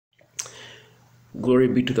Glory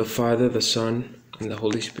be to the Father, the Son, and the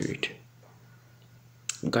Holy Spirit.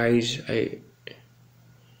 Guys, I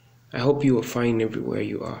hope you are fine everywhere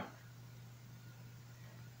you are.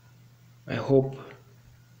 I hope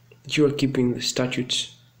that you are keeping the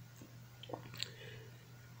statutes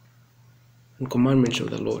and commandments of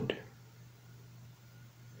the Lord.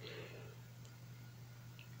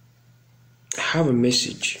 I have a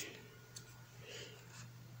message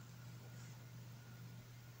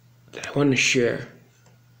that I want to share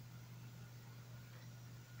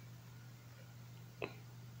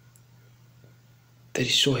that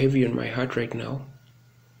is so heavy on my heart right now,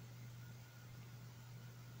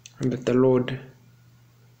 and that the Lord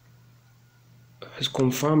has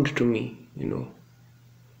confirmed to me,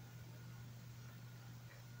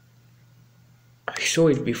 I saw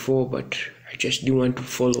it before, but I just didn't want to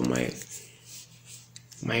follow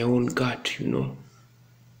my own gut,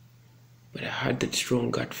 But I had that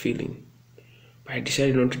strong gut feeling. But I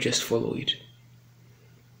decided not to just follow it.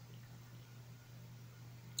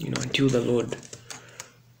 Until the Lord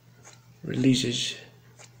releases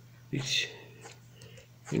this,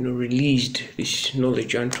 released this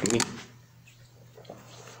knowledge unto me.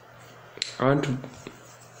 I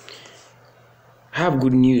have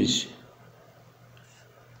good news.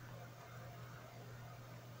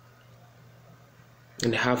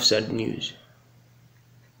 And I have sad news.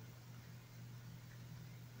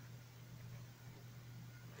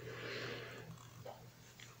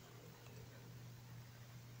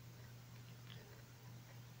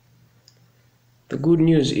 The good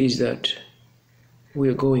news is that we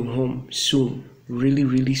are going home soon, really,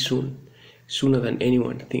 really soon, sooner than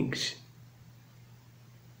anyone thinks.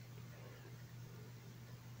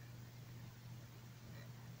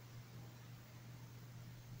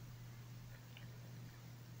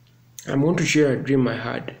 I'm going to share a dream I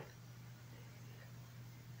had,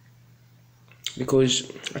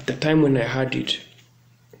 because at the time when I had it,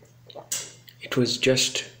 it was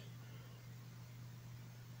just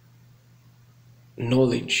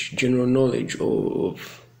knowledge, general knowledge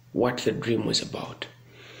of what the dream was about.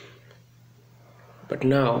 But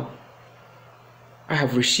now I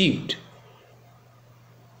have received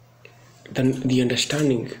the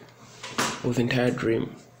understanding of the entire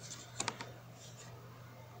dream.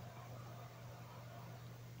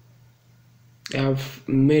 I have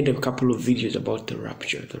made a couple of videos about the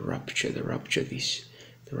rapture this,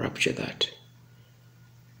 the rapture that.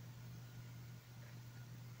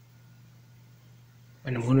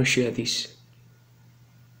 And I'm going to share this.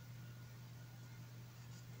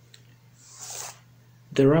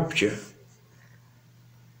 The rapture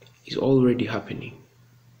is already happening.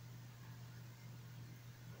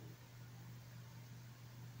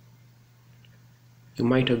 You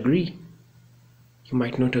might agree, you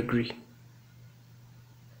might not agree.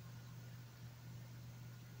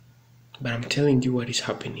 But I'm telling you what is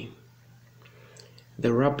happening.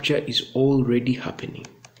 The rapture is already happening.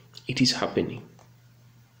 It is happening.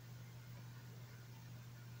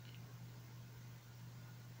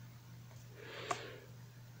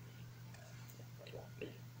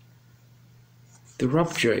 The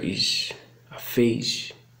rapture is a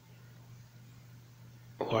phase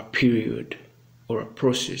or a period or a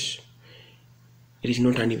process. It is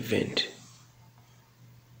not an event.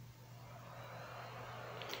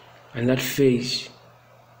 And that phase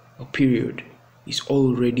or period is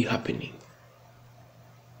already happening.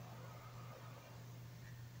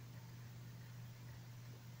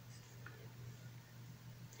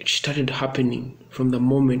 It started happening from the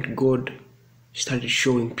moment God started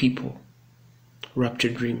showing people rapture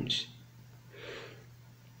dreams.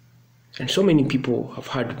 And so many people have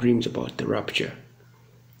had dreams about the rapture,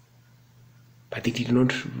 but they did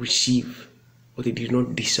not receive or they did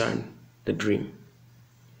not discern the dream.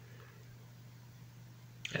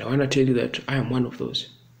 And I want to tell you that I am one of those.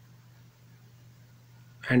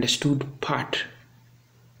 I understood part,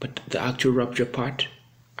 but the actual rapture part,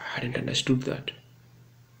 I hadn't understood that.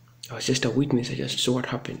 I was just a witness. I just saw what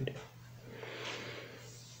happened.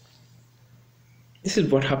 This is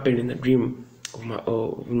what happened in the dream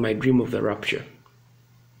of my dream of the rapture.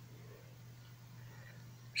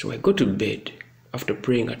 So I go to bed after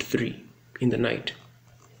praying at 3 in the night.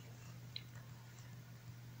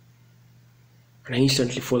 And I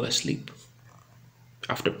instantly fall asleep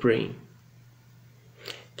after praying.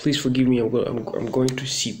 Please forgive me, I'm going to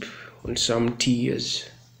sip on some tea as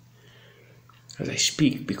I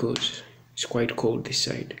speak, because it's quite cold this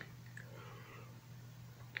side.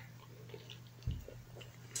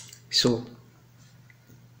 So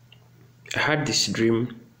I had this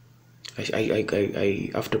dream.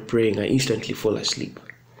 I after praying, I instantly fall asleep.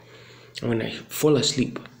 And when I fall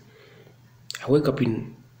asleep, I wake up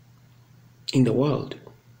in the world.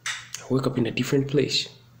 I wake up in a different place.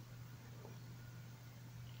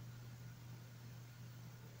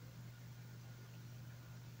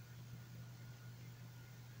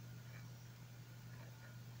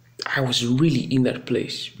 I was really in that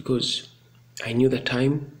place because I knew the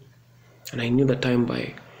time, and I knew the time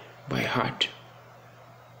by heart.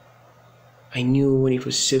 I knew when it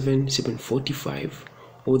was 7:45,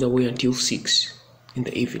 all the way until 6 in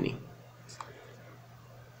the evening.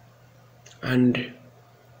 And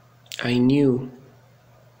I knew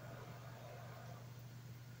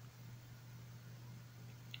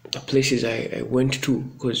the places I went to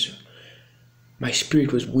because my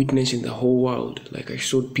spirit was witnessing the whole world. Like, I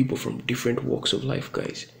saw people from different walks of life,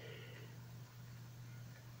 guys.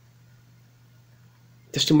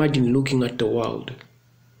 Just imagine looking at the world,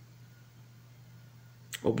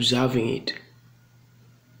 observing it.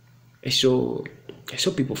 I saw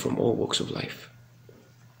people from all walks of life,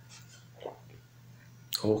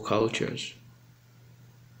 all cultures.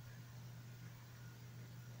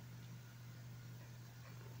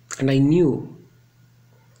 And I knew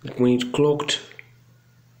that when it clocked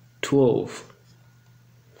 12,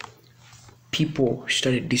 people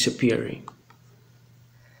started disappearing.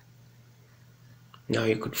 Now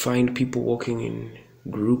you could find people walking in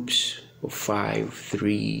groups of 5,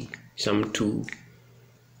 3, some 2,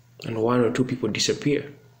 and 1 or 2 people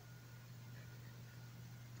disappear.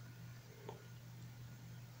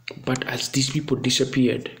 But as these people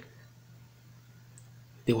disappeared,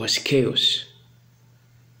 there was chaos.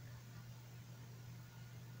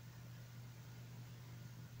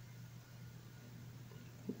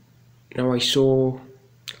 Now I saw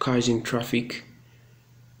cars in traffic,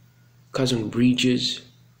 cars on bridges,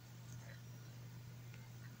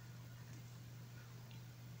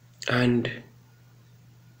 and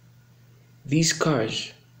these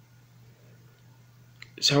cars,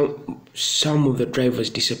 some of the drivers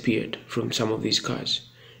disappeared from some of these cars,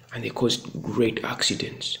 and they caused great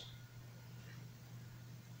accidents.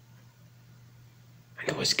 And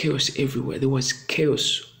there was chaos everywhere. There was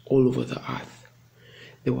chaos all over the earth.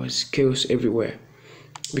 There was chaos everywhere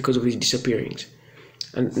because of these disappearings.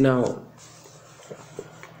 And now,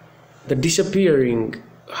 the disappearing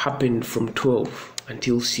happened from 12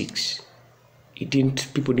 until 6.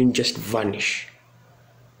 People didn't just vanish.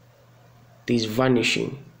 There's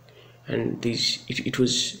vanishing, and it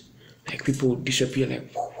was like people disappear,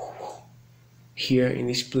 like here in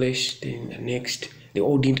this place, then the next. They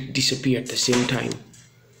all didn't disappear at the same time.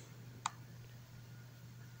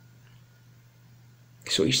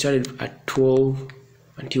 So it started at 12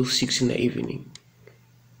 until 6 in the evening.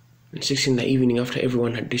 And 6 in the evening, after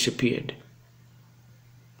everyone had disappeared,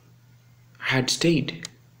 I had stayed.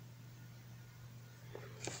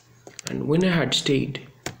 And when I had stayed,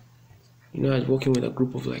 I was working with a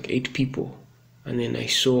group of like 8 people. And then I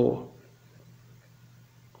saw,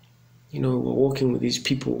 we're walking with these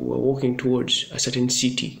people, we were walking towards a certain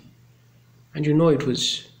city. And it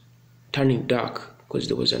was turning dark because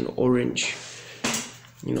there was an orange,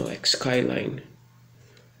 like skyline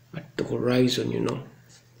at the horizon,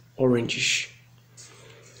 orangish.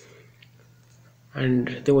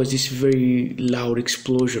 And there was this very loud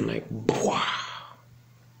explosion, like boah,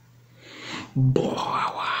 boah.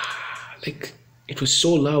 Like, it was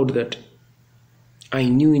so loud that I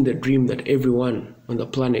knew in the dream that everyone on the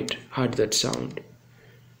planet heard that sound.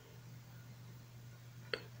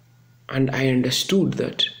 And I understood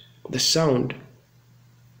that the sound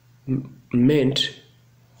meant,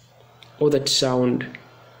 or that sound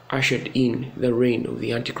ushered in the reign of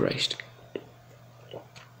the Antichrist.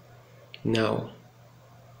 Now,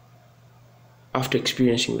 after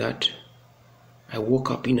experiencing that, I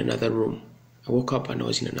woke up in another room. I woke up and I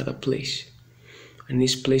was in another place. And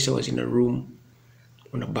this place, I was in a room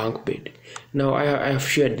on a bunk bed. Now, I have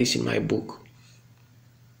shared this in my book,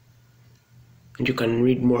 and you can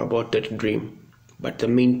read more about that dream. But the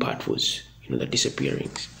main part was, the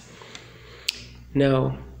disappearings.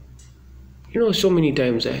 Now, so many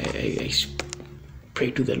times I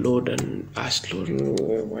pray to the Lord and ask, Lord,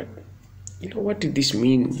 what did this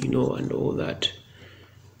mean, and all that.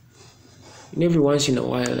 And every once in a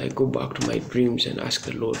while, I go back to my dreams and ask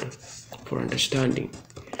the Lord for understanding.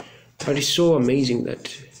 But it's so amazing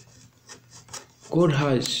that God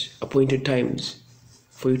has appointed times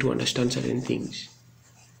for you to understand certain things.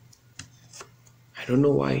 I don't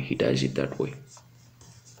know why He does it that way,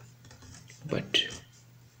 but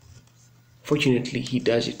fortunately, He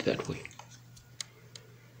does it that way.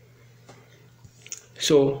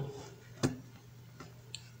 So,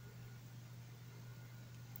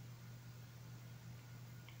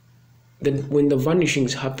 then when the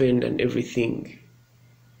vanishings happened and everything,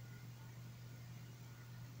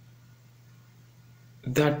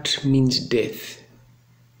 that means death.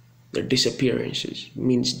 The disappearances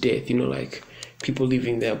means death, like people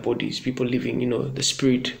leaving their bodies, people leaving, the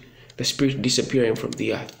spirit disappearing from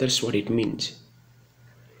the earth. That's what it means.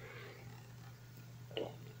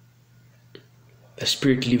 The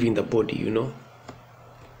spirit leaving the body,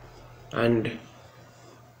 and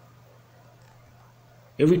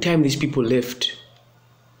every time these people left,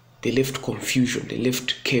 they left confusion, they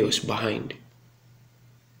left chaos behind.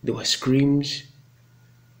 There were screams,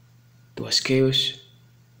 there was chaos,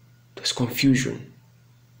 there was confusion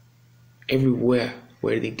everywhere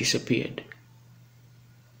where they disappeared.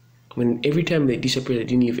 Every time they disappeared, they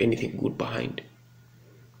didn't leave anything good behind.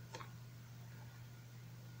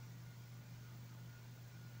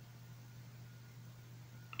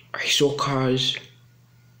 I saw cars,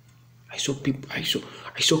 I saw people, I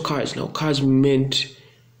saw cars. Now cars meant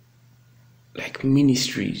like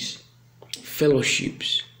ministries,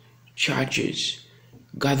 fellowships, churches,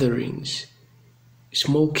 gatherings,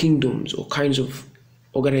 small kingdoms, or kinds of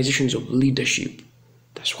organizations of leadership.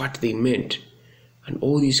 That's what they meant. And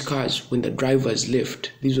all these cars, when the drivers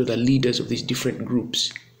left, these were the leaders of these different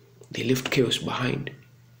groups. They left chaos behind,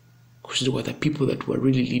 because they were the people that were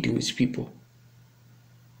really leading these people.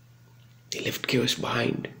 They left chaos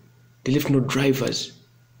behind. They left no drivers.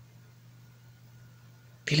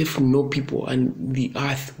 They left no people, and the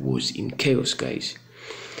earth was in chaos, guys.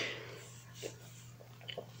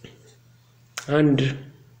 And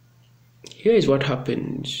here is what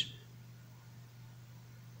happens.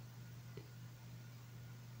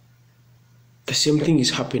 The same thing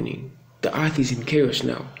is happening. The earth is in chaos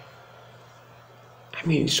now. I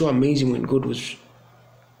mean, it's so amazing when God was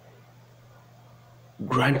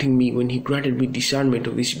when he granted me discernment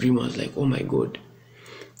of this dream. I was like, oh my God,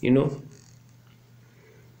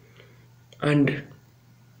 and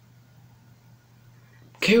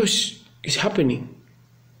chaos is happening.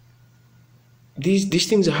 These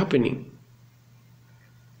things are happening.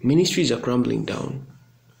 Ministries are crumbling down,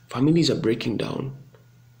 families are breaking down,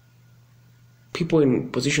 people in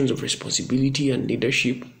positions of responsibility and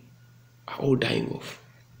leadership are all dying off.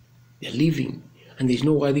 They're leaving, and there's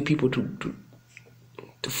no worthy people to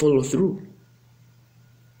follow through.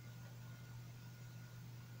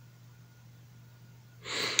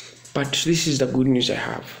 But this is the good news I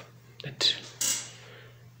have, that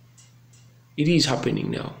it is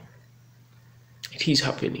happening now. It is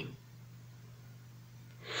happening.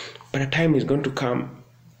 But a time is going to come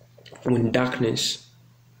when darkness,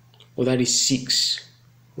 or that is 6,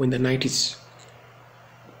 when the night is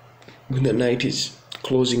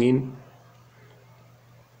closing in,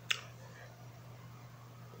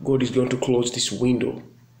 God is going to close this window.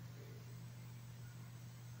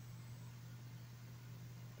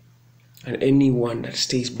 And anyone that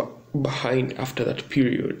stays behind after that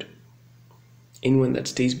period, they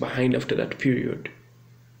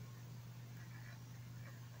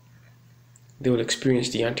will experience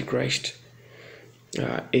the Antichrist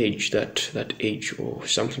age, that age, or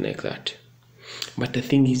something like that. But the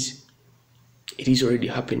thing is, it is already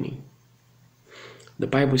happening. The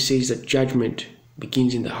Bible says that judgment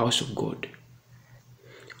begins in the house of God.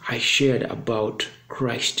 I shared about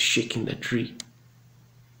Christ shaking the tree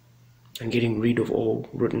and getting rid of all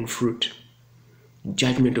rotten fruit.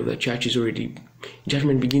 Judgment of the church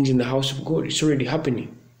judgment begins in the house of God. It's already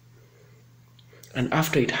happening. And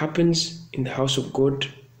after it happens in the house of God,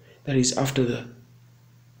 that is after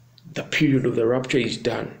the period of the rapture is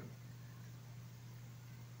done.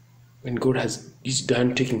 When God is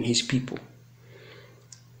done taking his people,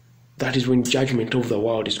 that is when judgment of the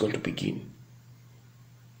world is going to begin.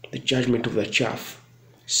 The judgment of the chaff.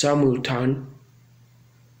 Some will turn,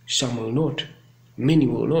 some will not. Many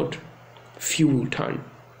will not. Few will turn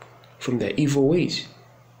from their evil ways,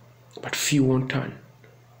 but few won't turn.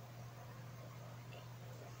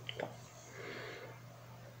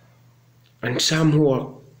 And some who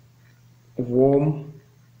are warm,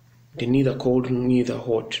 they're neither cold neither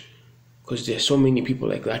hot, because there are so many people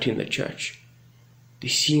like that in the church. They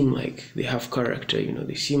seem like they have character,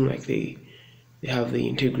 they seem like they have the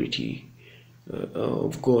integrity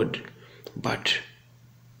of God, but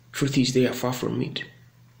truth is they are far from it.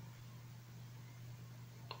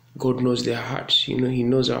 God knows their hearts. He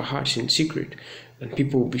knows our hearts in secret, and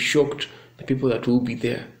people will be shocked, the people that will be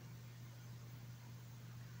there.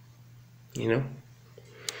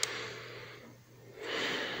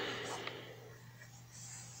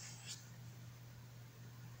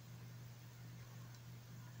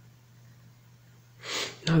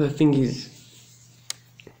 Now the thing is,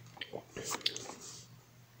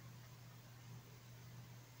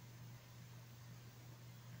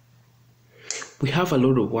 We have a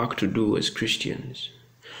lot of work to do as Christians.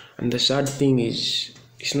 And the sad thing is,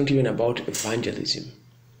 it's not even about evangelism.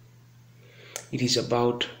 It is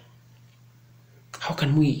about how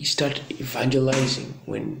can we start evangelizing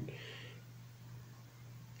when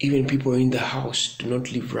even people in the house do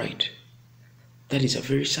not live right. That is a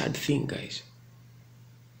very sad thing, guys.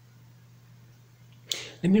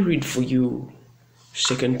 Let me read for you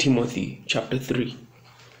 2 Timothy chapter 3.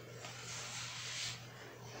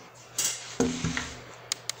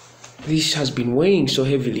 This has been weighing so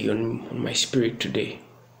heavily on my spirit today.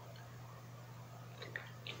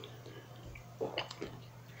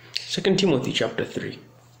 2 Timothy chapter 3.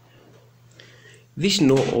 This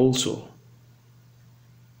know also,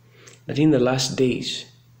 that in the last days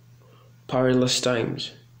perilous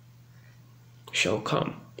times shall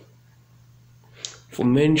come. For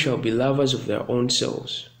men shall be lovers of their own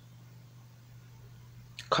selves,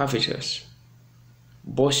 covetous,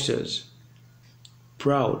 boasters,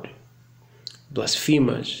 proud,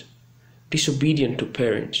 blasphemers, disobedient to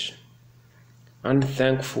parents,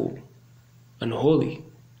 unthankful, unholy,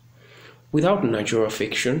 without natural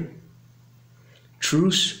affection,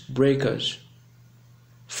 truce breakers,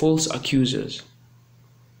 false accusers,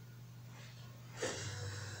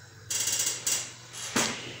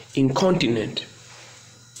 incontinent,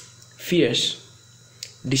 fierce,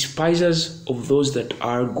 despisers of those that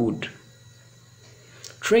are good,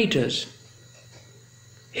 traitors,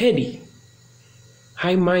 heady,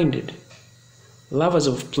 high-minded, lovers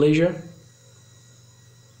of pleasure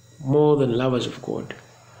more than lovers of God,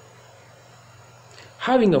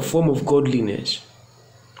 having a form of godliness,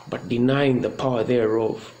 but denying the power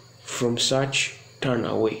thereof. From such turn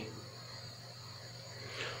away.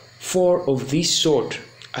 For of this sort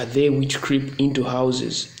are they which creep into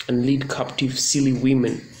houses and lead captive silly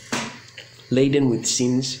women, laden with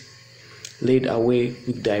sins, led away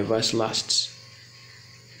with diverse lusts,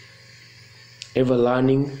 ever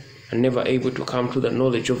learning and never able to come to the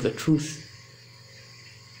knowledge of the truth.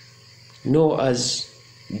 Nor as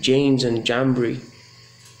James and Jambri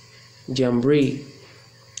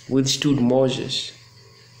withstood Moses,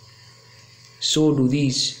 so do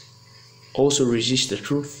these also resist the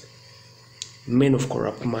truth, men of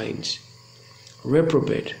corrupt minds,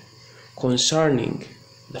 reprobate concerning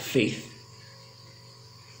the faith.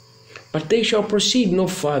 But they shall proceed no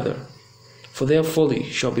further, for their folly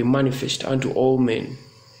shall be manifest unto all men,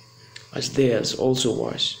 as theirs also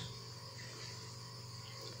was.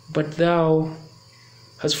 But thou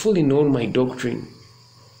hast fully known my doctrine,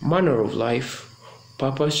 manner of life,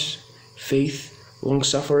 purpose, faith,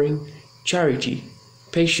 long-suffering, charity,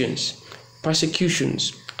 patience,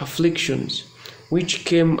 persecutions, afflictions, which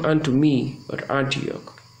came unto me at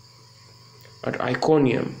Antioch, at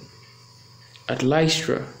Iconium, at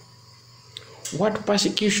Lystra. What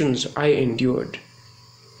persecutions I endured,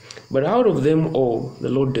 but out of them all the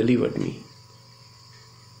Lord delivered me.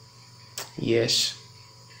 Yes.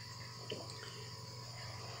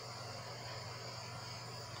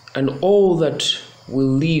 And all that will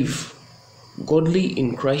live godly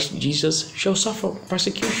in Christ Jesus shall suffer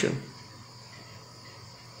persecution.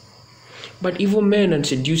 But evil men and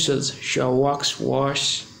seducers shall wax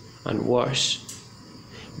worse and worse,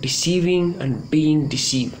 deceiving and being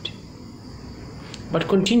deceived. But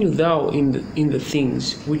continue thou in the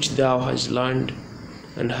things which thou hast learned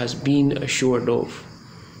and hast been assured of,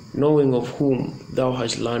 knowing of whom thou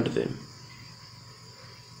hast learned them,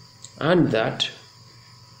 and that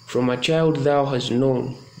from a child thou hast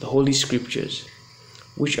known the Holy Scriptures,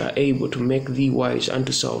 which are able to make thee wise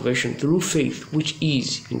unto salvation through faith which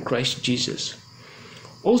is in Christ Jesus.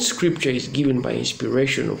 All Scripture is given by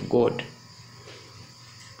inspiration of God,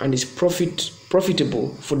 and is profitable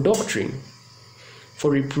for doctrine,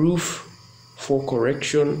 for reproof, for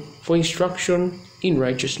correction, for instruction in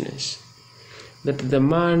righteousness, that the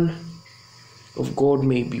man of God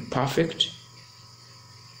may be perfect,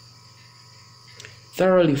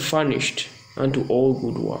 thoroughly furnished unto all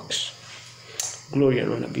good works. Glory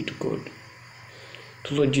and honor be to God,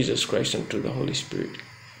 to Lord Jesus Christ, and to the Holy Spirit.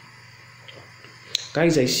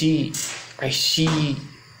 Guys, I see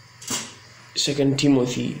 2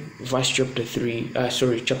 Timothy chapter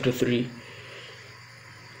 3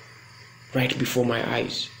 right before my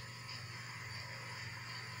eyes.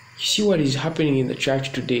 You see what is happening in the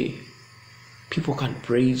church today? People can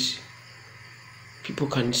praise, people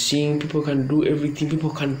can sing, people can do everything,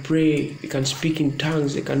 people can pray, they can speak in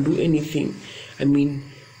tongues, they can do anything. I mean,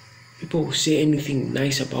 people will say anything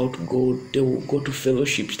nice about God, they will go to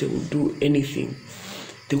fellowships, they will do anything.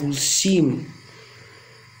 They will seem,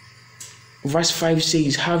 verse 5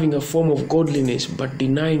 says, having a form of godliness, but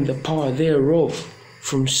denying the power thereof.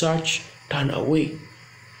 From such turn away.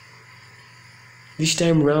 This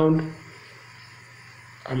time round,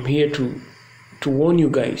 I'm here to warn you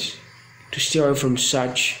guys to stay away from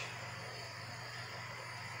such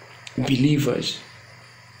believers.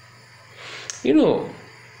 You know,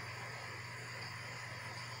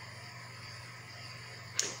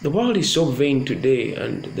 the world is so vain today,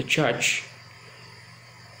 and the church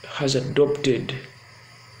has adopted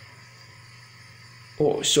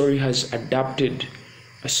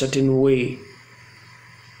a certain way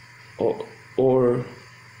or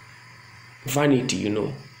vanity, you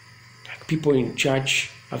know. Like, people in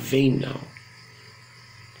church are vain now.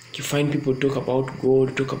 You find people talk about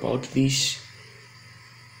God, talk about this,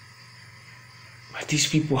 but these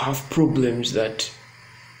people have problems that,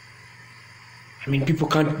 people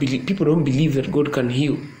don't believe that God can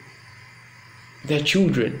heal their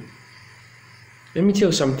children. Let me tell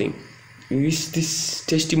you something. This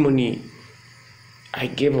testimony I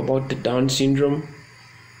gave about the Down syndrome,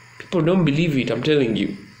 people don't believe it, I'm telling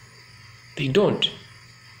you. They don't.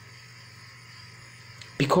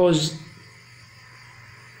 Because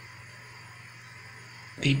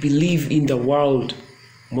they believe in the world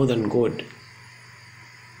more than God.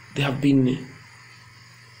 They have been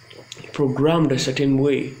programmed a certain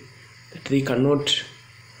way that they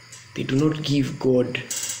do not give God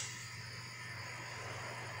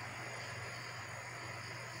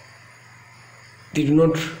they do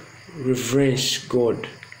not reverence God.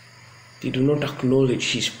 They do not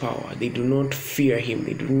acknowledge His power. They do not fear Him.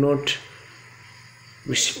 They do not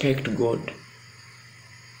respect God.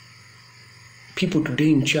 People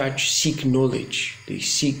today in church seek knowledge. They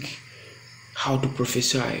seek how to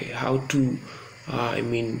prophesy, how to,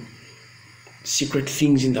 secret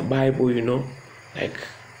things in the Bible, you know, like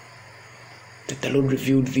that the Lord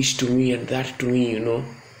revealed this to me and that to me, you know.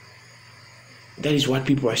 That is what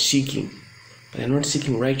people are seeking, but they're not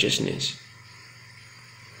seeking righteousness.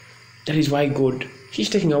 That is why God, He's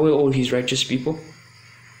taking away all His righteous people.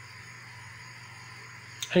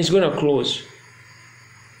 And He's going to close.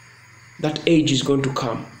 That age is going to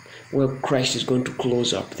come where Christ is going to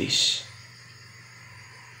close up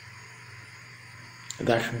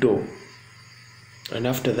that door. And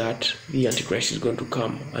after that, the Antichrist is going to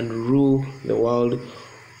come and rule the world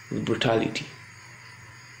with brutality.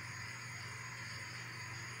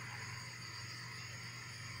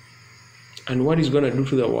 And what he's going to do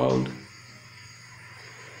to the world,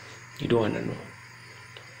 you don't want to know.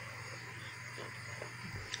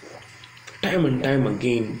 Time and time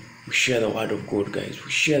again, we share the word of God, guys.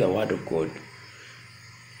 We share the word of God.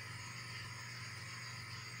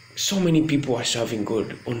 So many people are serving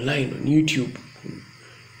God online, on YouTube.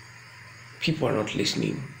 People are not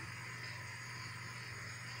listening.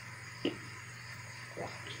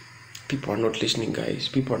 People are not listening, guys.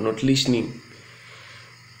 People are not listening.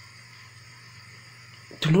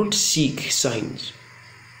 Do not seek signs.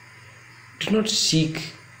 Do not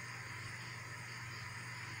seek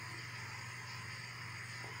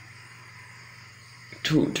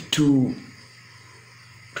do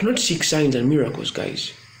not seek signs and miracles,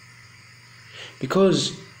 guys.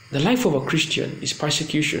 Because the life of a Christian is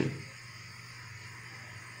persecution.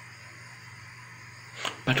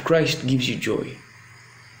 But Christ gives you joy.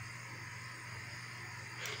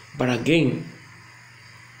 But again,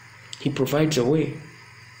 He provides a way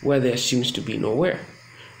where there seems to be nowhere.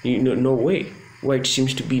 No way. Where it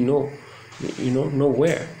seems to be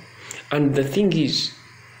nowhere. And the thing is,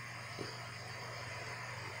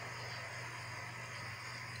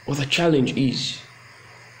 or the challenge is,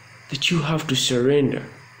 that you have to surrender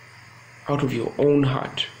out of your own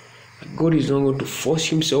heart. God is not going to force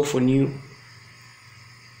Himself on you.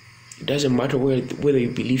 It doesn't matter whether you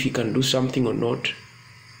believe He can do something or not.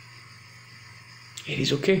 It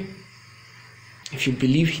is okay. If you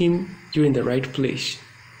believe Him, you're in the right place.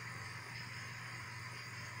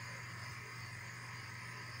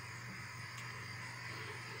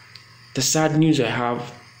 The sad news I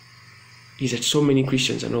have is that so many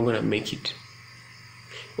Christians are not going to make it.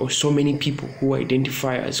 Or so many people who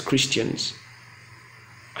identify as Christians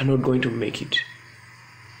are not going to make it.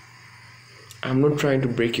 I'm not trying to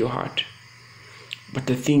break your heart. But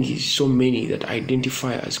the thing is, so many that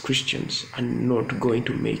identify as Christians are not going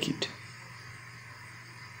to make it.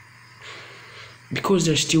 Because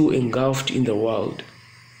they're still engulfed in the world.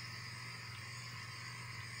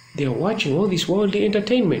 They are watching all this worldly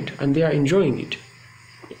entertainment and they are enjoying it.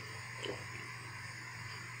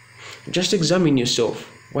 Just examine yourself,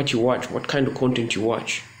 what you watch, what kind of content you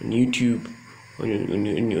watch on YouTube,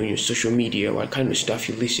 on your social media, what kind of stuff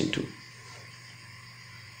you listen to.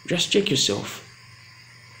 Just check yourself.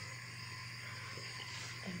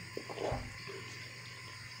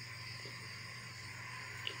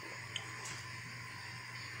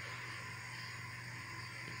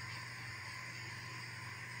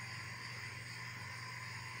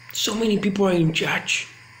 So many people are in church,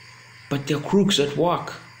 but they're crooks at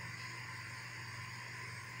work.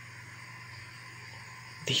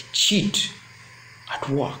 They cheat at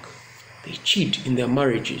work. They cheat in their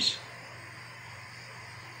marriages.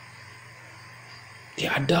 They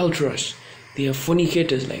are adulterers. They are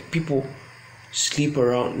fornicators. Like, people sleep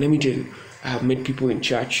around. Let me tell you, I have met people in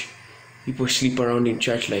church. People sleep around in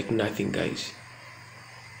church like nothing, guys.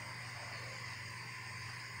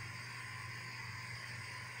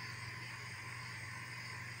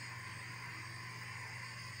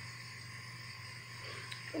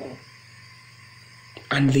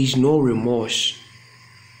 And there's no remorse.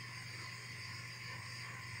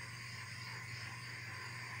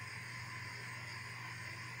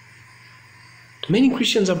 Many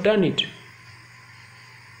Christians have done it.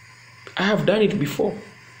 I have done it before.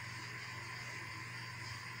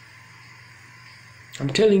 I'm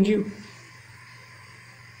telling you.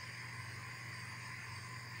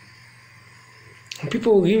 And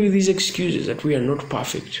people will give you these excuses that we are not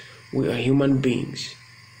perfect. We are human beings.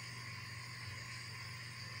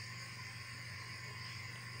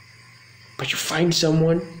 But you find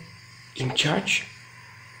someone in church,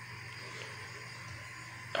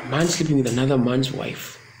 a man sleeping with another man's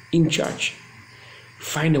wife in church. You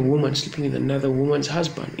find a woman sleeping with another woman's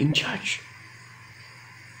husband in church.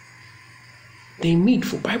 They meet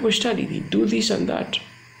for Bible study. They do this and that.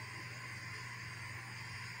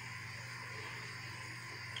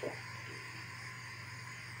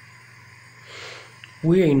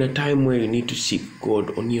 We are in a time where you need to seek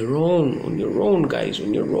God on your own, guys,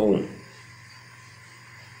 on your own.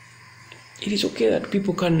 It is okay that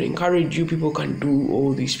people can encourage you, people can do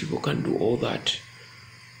all this, people can do all that.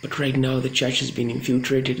 But right now the church has been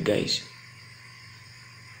infiltrated, guys.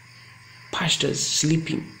 Pastors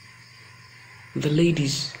sleeping with the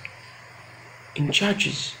ladies in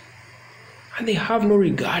churches. And they have no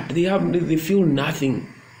regard. They feel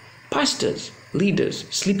nothing. Pastors, leaders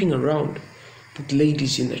sleeping around with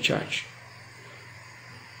ladies in the church.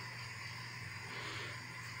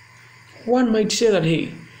 One might say that,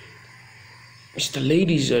 hey, it's the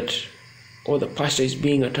ladies that, or the pastor is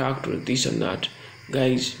being attacked or this and that.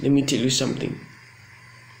 Guys, let me tell you something.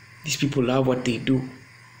 These people love what they do.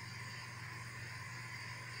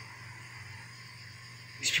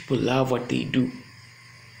 These people love what they do.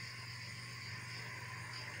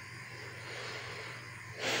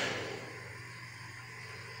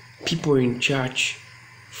 People in church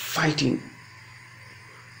fighting.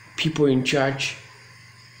 People in church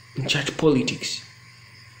politics,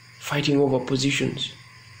 fighting over positions.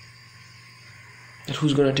 That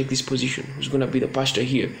who's going to take this position? Who's going to be the pastor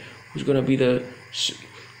here? Who's going to be the,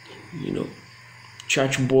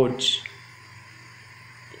 church boards?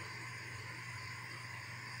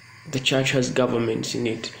 The church has governments in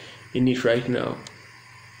it right now.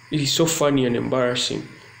 It is so funny and embarrassing.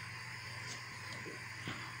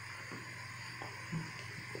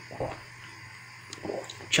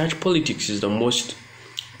 Church politics is the most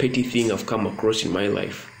petty thing I've come across in my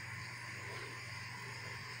life.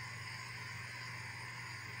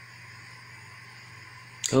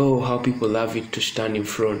 Oh, how people love it to stand in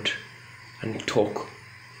front and talk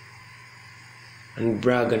and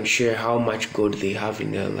brag and share how much God they have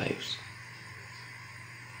in their lives.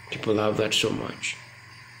 People love that so much.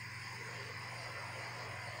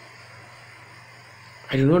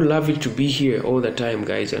 I do not love it to be here all the time,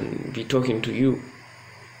 guys, and be talking to you.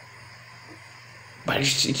 But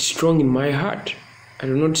it's strong in my heart. I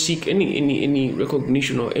do not seek any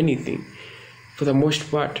recognition or anything. For the most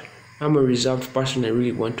part, I'm a reserved person. I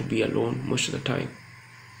really want to be alone most of the time.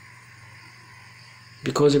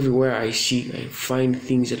 Because everywhere I see, I find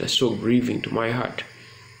things that are so grieving to my heart.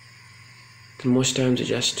 And most times I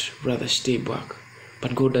just rather stay back.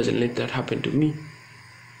 But God doesn't let that happen to me.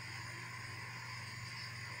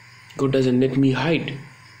 God doesn't let me hide.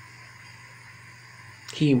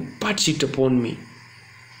 He imparts it upon me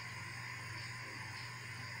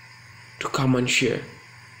to come and share.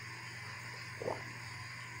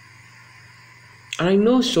 And I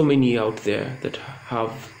know so many out there that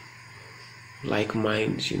have like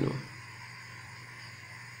minds,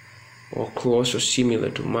 or close or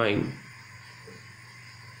similar to mine.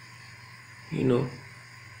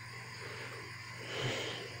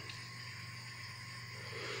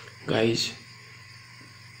 Guys,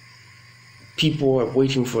 people are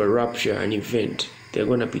waiting for a rapture, an event. They're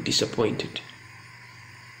gonna be disappointed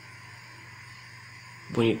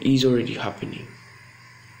when it is already happening.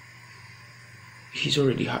 It is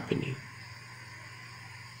already happening.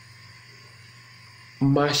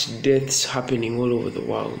 Mass deaths happening all over the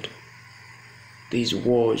world. There's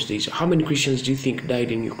wars. How many Christians do you think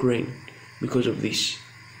died in Ukraine because of this?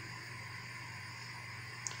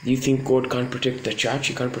 Do you think God can't protect the church?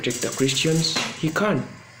 He can't protect the Christians? He can.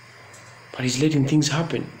 But he's letting things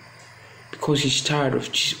happen because he's tired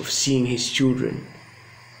of seeing his children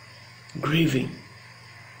grieving.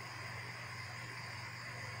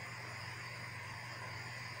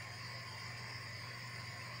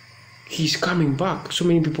 He's coming back. So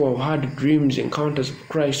many people have had dreams, encounters of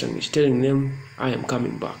Christ, and he's telling them, I am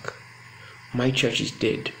coming back. My church is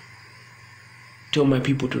dead. Tell my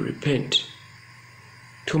people to repent.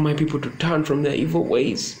 Tell my people to turn from their evil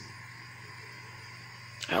ways.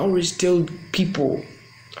 I always tell people,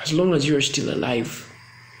 as long as you are still alive,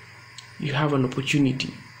 you have an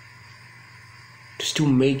opportunity to still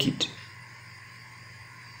make it.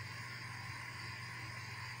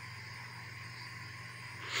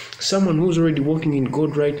 Someone who's already walking in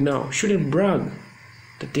God right now shouldn't brag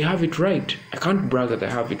that they have it right. I can't brag that I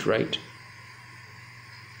have it right.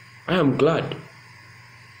 I am glad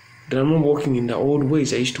that I'm not walking in the old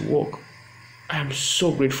ways I used to walk. I am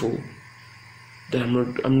so grateful that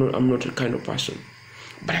I'm not a kind of person.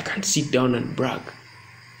 But I can't sit down and brag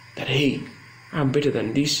that, hey, I'm better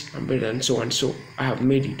than this, I'm better than so and so. I have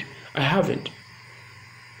made it. I haven't.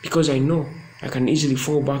 Because I know I can easily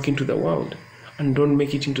fall back into the world and don't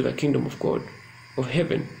make it into the kingdom of God, of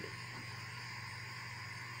heaven.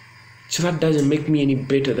 So that doesn't make me any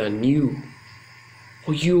better than you.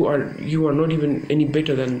 Or you are not even any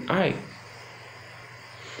better than I.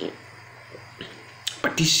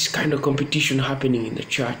 But this kind of competition happening in the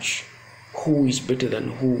church. Who is better than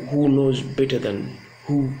who? Who knows better than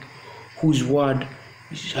who? Whose word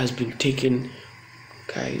has been taken?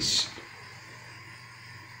 Guys,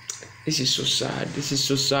 this is so sad. This is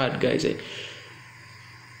so sad, guys.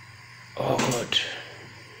 Oh God,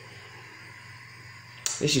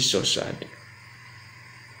 this is so sad.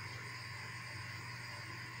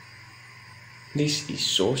 This is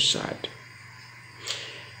so sad.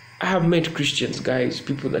 I have met Christians, guys,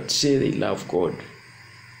 people that say they love God.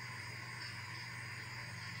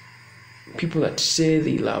 People that say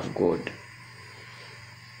they love God.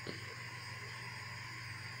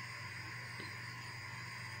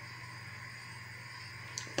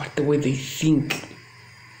 But the way they think,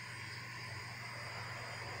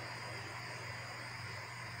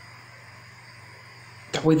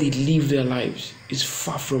 the way they live their lives is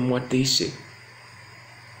far from what they say.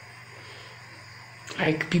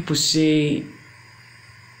 Like people say,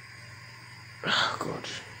 oh God,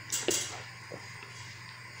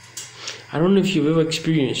 I don't know if you've ever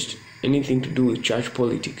experienced anything to do with church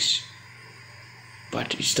politics,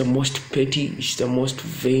 but it's the most petty, it's the most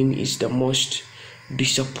vain, it's the most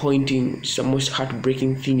disappointing, it's the most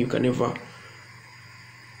heartbreaking thing you can ever,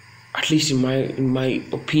 at least in my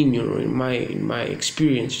opinion or in my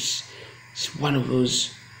experience, it's one of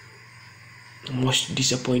those most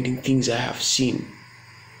disappointing things I have seen,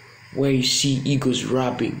 where you see egos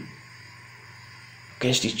rubbing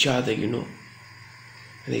against each other, you know.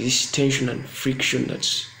 And there's this tension and friction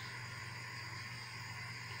that's,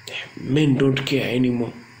 men don't care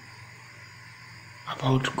anymore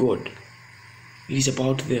about God. It is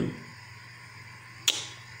about them.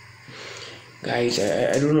 Guys,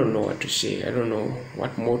 I don't know what to say. I don't know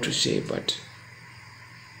what more to say, but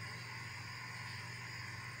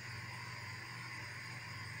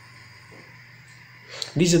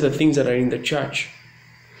these are the things that are in the church.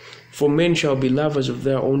 For men shall be lovers of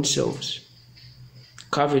their own selves,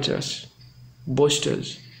 covetous,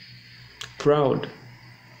 boasters, proud,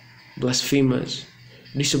 blasphemers,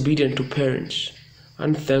 disobedient to parents,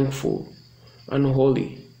 unthankful,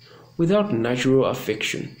 unholy, without natural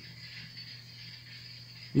affection.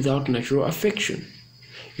 Without natural affection.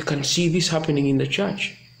 You can see this happening in the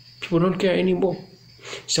church. People don't care anymore.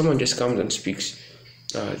 Someone just comes and speaks.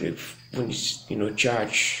 When it's,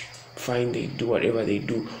 church, fine, they do whatever they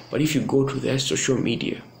do. But if you go to their social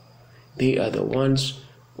media, they are the ones,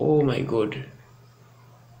 oh my God.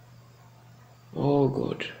 Oh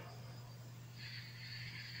God.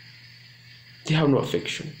 They have no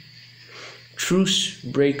affection. Truce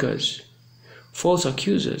breakers, false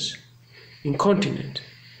accusers, incontinent,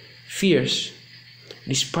 fierce,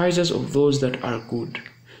 despisers of those that are good.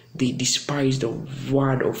 They despise the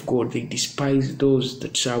word of God. They despise those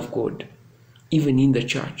that serve God, even in the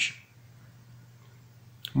church.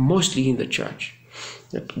 Mostly in the church.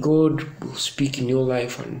 That God will speak in your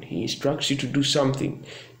life and He instructs you to do something.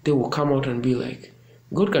 They will come out and be like,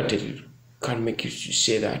 God can't tell you, can't make you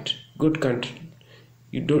say that. God can't.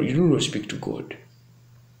 You don't speak to God.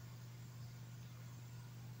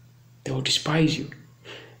 They will despise you.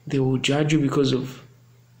 They will judge you because of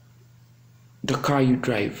the car you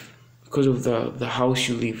drive, because of the house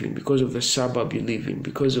you live in, because of the suburb you live in,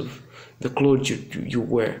 because of the clothes you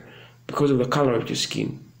wear, because of the color of your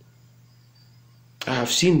skin. I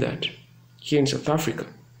have seen that here in South Africa.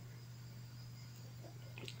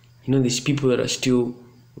 You know, these people that are still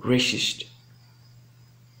racist.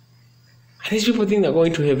 And these people think they're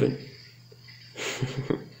going to heaven.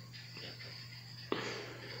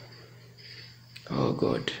 Oh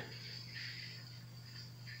God.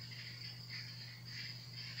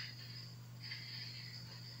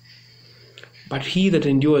 But he that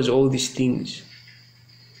endures all these things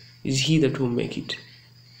is he that will make it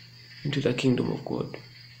into the kingdom of God.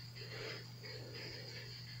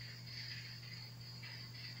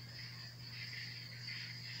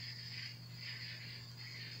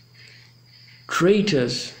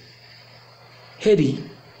 Traitors, heady,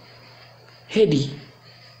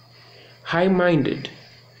 high-minded,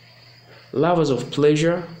 lovers of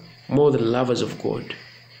pleasure more than lovers of God.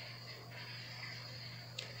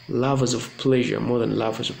 Lovers of pleasure more than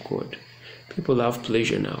lovers of God. People love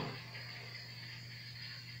pleasure now.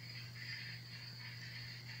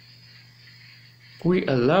 We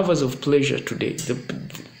are lovers of pleasure today.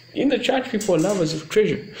 In the church, people are lovers of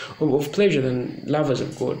pleasure than lovers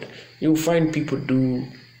of God. You'll find people do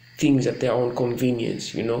things at their own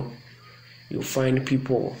convenience, you know. You'll find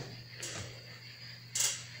people.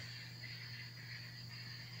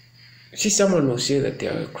 See, someone will say that they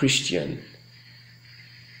are a Christian.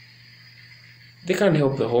 They can't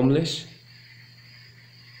help the homeless,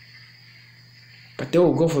 but they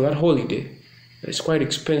will go for that holiday. It's quite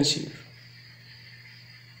expensive.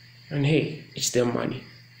 And hey, it's their money.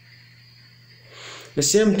 The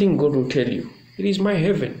same thing God will tell you. It is my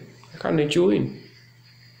heaven. I can't let you in.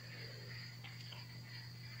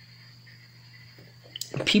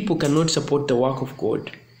 People cannot support the work of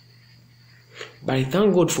God. But I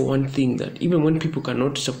thank God for one thing, that even when people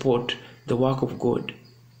cannot support the work of God,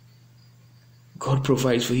 God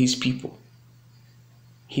provides for his people.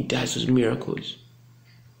 He does those miracles.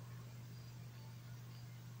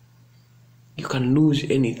 You can lose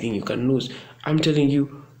anything, you can lose. I'm telling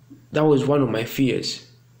you, that was one of my fears.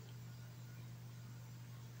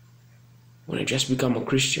 When I just became a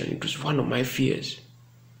Christian, it was one of my fears.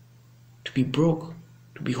 To be broke,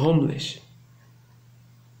 to be homeless,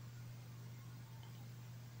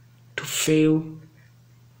 to fail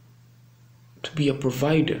to be a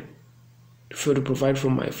provider, to fail to provide for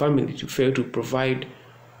my family, to fail to provide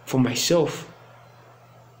for myself,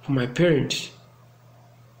 for my parents,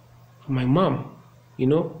 for my mom, you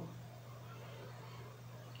know.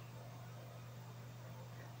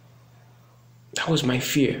 That was my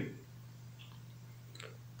fear.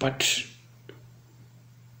 But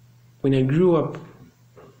when I grew up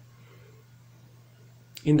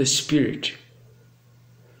in the spirit,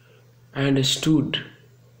 I understood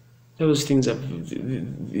those things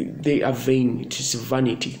they are vain. It is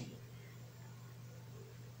vanity.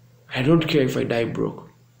 I don't care if I die broke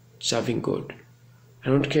serving God. I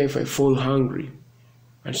don't care if I fall hungry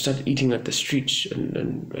and start eating at the streets,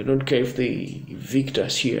 and I don't care if they evict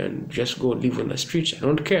us here and just go live on the streets. I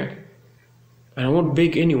don't care. And I won't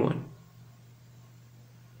beg anyone.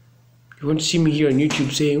 You won't see me here on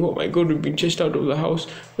YouTube saying, "Oh my God, we've been chased out of the house."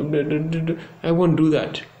 I won't do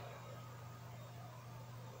that.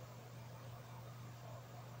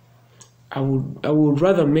 I would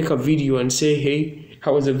rather make a video and say, "Hey,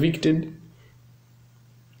 I was evicted,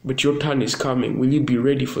 but your turn is coming. Will you be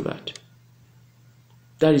ready for that?"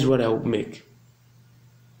 That is what I would make.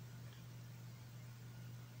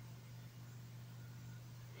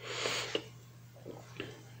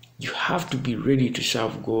 You have to be ready to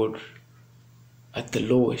serve God at the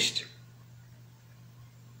lowest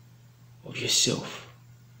of yourself.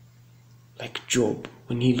 Like Job,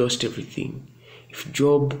 when he lost everything. If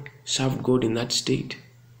Job served God in that state,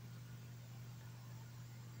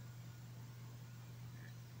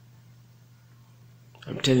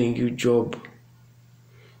 I'm telling you, Job,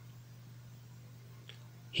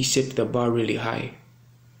 he set the bar really high.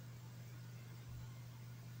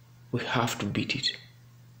 We have to beat it.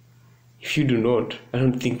 If you do not, I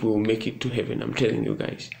don't think we will make it to heaven. I'm telling you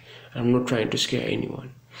guys. I'm not trying to scare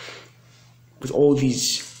anyone. With all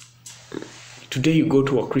these, today you go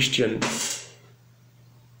to a Christian's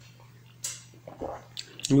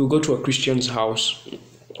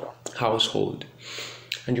household,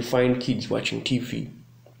 and you find kids watching TV,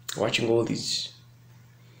 watching all these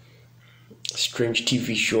strange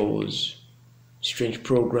TV shows, strange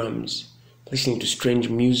programs, listening to strange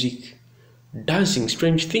music, dancing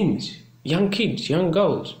strange things, young kids, young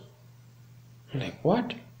girls. I'm like,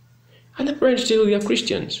 what? And the parents tell they are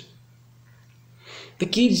Christians. The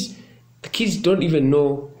kids don't even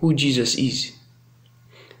know who Jesus is.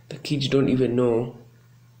 The kids don't even know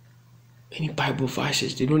any Bible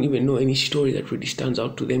verses. They don't even know any story that really stands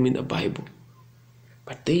out to them in the Bible.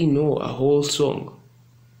 But they know a whole song.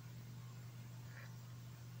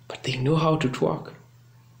 But they know how to twerk.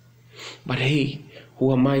 But hey,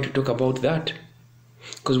 who am I to talk about that?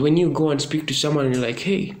 Because when you go and speak to someone and you're like,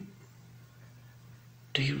 hey,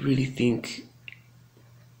 do you really think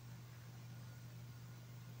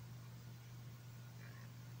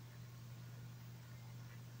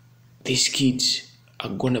these kids are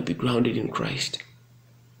gonna be grounded in Christ?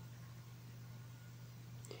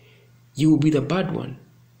 You will be the bad one.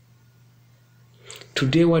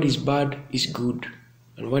 Today, what is bad is good,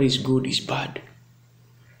 and what is good is bad.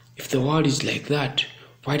 If the world is like that,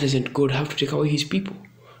 why doesn't God have to take away his people?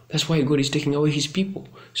 That's why God is taking away his people.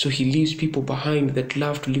 So he leaves people behind that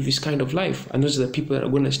love to live this kind of life. And those are the people that are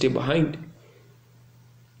going to stay behind.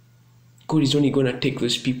 God is only going to take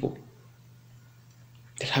those people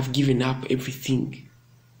that have given up everything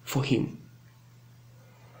for him.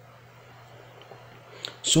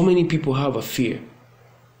 So many people have a fear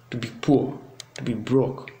to be poor, to be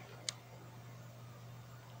broke.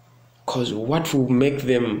 Because what will make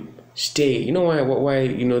them stay? You know why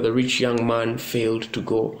the rich young man failed to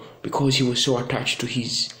go? Because he was so attached to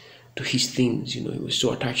his things. He was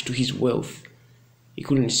so attached to his wealth. He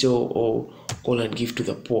couldn't sell all and give to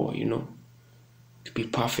the poor. To be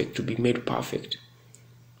perfect, to be made perfect.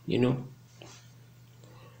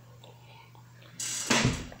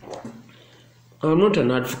 I'm not an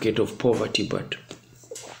advocate of poverty, but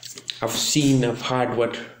I've heard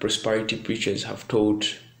what prosperity preachers have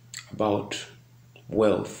taught about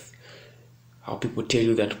wealth. How people tell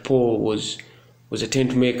you that Paul was a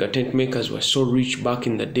tent maker. Tent makers were so rich back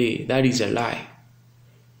in the day. That is a lie.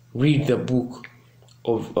 Read the book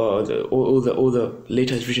of all the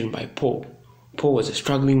letters written by Paul. Paul was a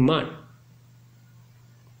struggling man.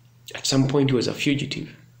 At some point he was a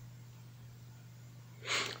fugitive.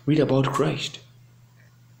 Read about Christ.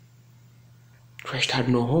 Christ had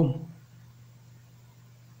no home.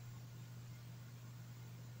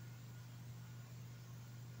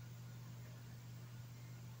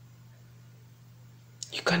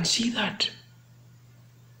 You can see that.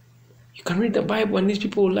 You can read the Bible and these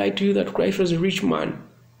people will lie to you that Christ was a rich man.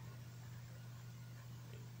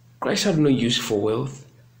 Christ had no use for wealth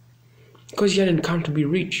because he hadn't come to be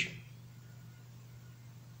rich.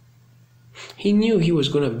 He knew he was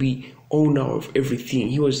going to be owner of everything.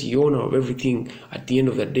 He was the owner of everything at the end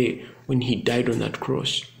of the day when he died on that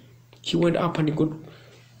cross. He went up and he got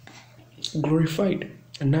glorified.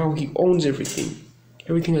 And now he owns everything.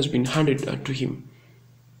 Everything has been handed to him.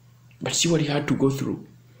 But see what he had to go through.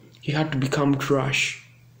 He had to become trash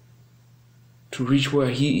to reach where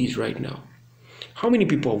he is right now. How many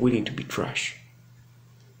people are willing to be trash?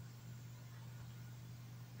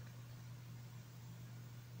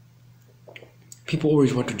 People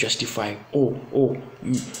always want to justify,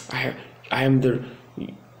 I am the...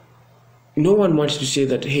 No one wants to say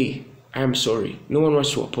that, hey, I am sorry. No one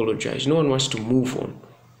wants to apologize. No one wants to move on,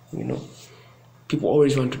 People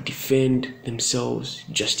always want to defend themselves,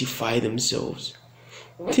 justify themselves.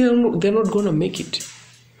 They're not going to make it.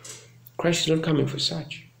 Christ is not coming for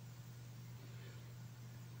such.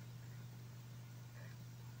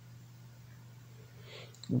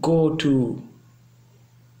 Go to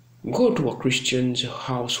a Christian's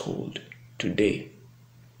household today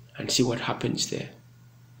and see what happens there.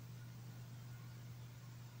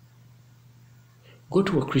 Go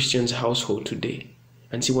to a Christian's household today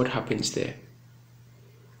and see what happens there.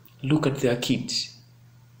 Look at their kids,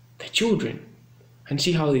 their children, and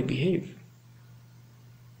see how they behave.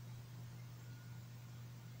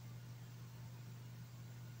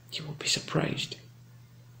 You will be surprised.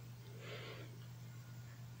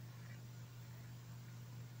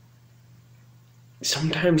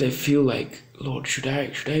 Sometimes I feel like, Lord, should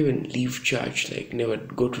I even leave church, like never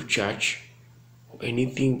go to church or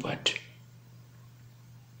anything? But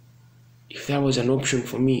if that was an option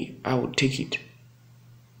for me, I would take it.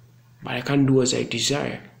 But I can't do as I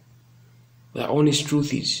desire. The honest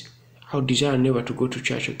truth is, I would desire never to go to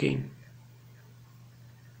church again.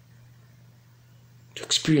 To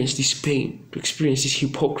experience this pain, to experience this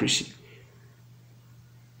hypocrisy.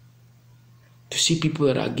 To see people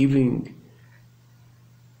that are giving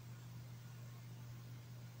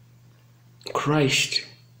Christ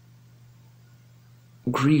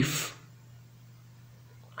grief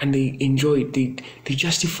and they enjoy it, they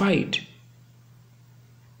justify it.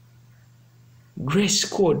 Dress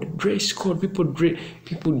code.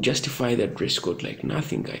 People justify that dress code like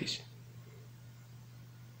nothing, guys.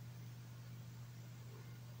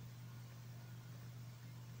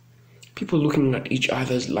 People looking at each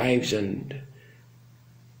other's lives and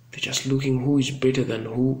They're just looking who is better than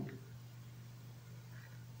who.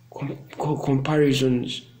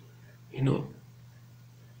 Comparisons,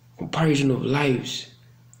 comparison of lives,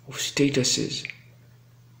 of statuses.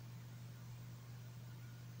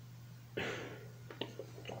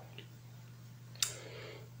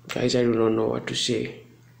 Guys, I do not know what to say.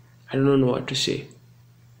 I don't know what to say.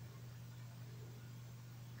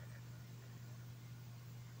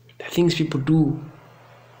 The things people do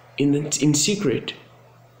in secret,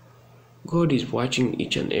 God is watching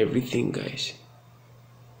each and everything, guys.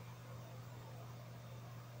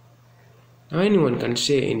 Now anyone can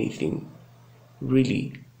say anything,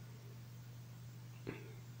 really,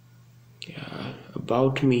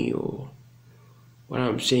 about me or what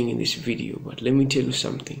I'm saying in this video, but let me tell you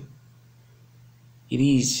something. It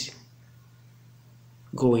is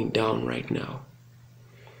going down right now.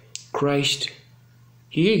 Christ,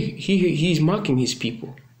 he's marking his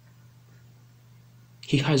people.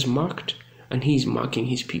 He has marked and he is marking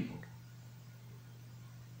his people.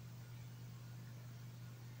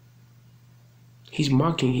 He's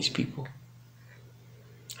marking his people.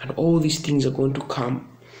 And all these things are going to come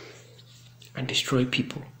and destroy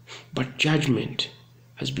people. But judgment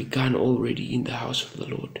has begun already in the house of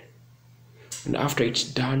the Lord. And after it's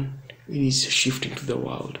done, it is shifting to the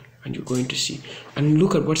world. And you're going to see. And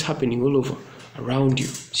look at what's happening all over around you.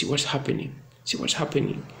 See what's happening. See what's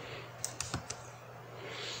happening.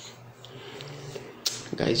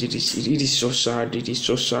 Guys, it is so sad. It is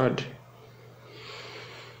so sad.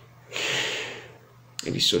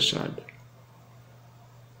 It is so sad.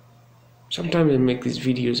 Sometimes I make these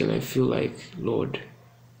videos and I feel like, Lord,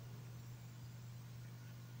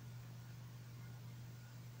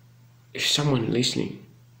 if someone listening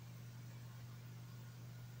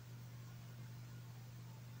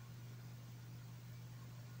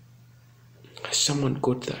has someone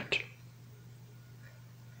got that?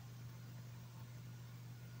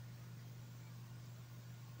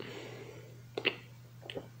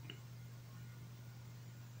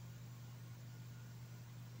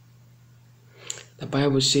 The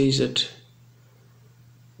Bible says that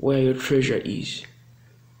where your treasure is,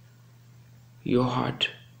 your heart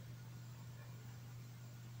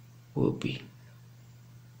will be.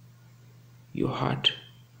 Your heart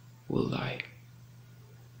will lie.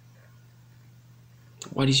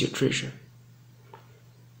 What is your treasure?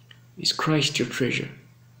 Is Christ your treasure?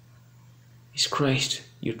 Is Christ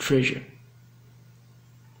your treasure?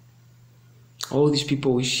 All these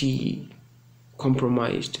people we see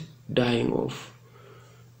compromised, dying off.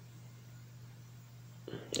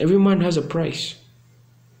 Every man has a price.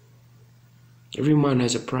 Every man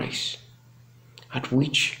has a price at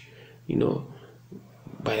which,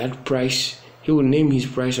 by that price, he will name his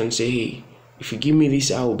price and say, hey, if you give me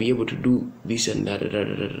this, I will be able to do this and that,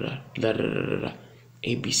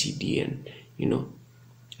 A, B, C, D, and,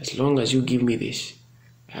 as long as you give me this,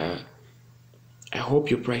 I hope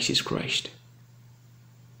your price is Christ.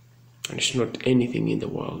 And it's not anything in the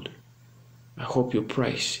world. I hope your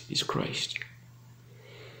price is Christ.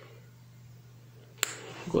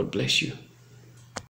 God bless you.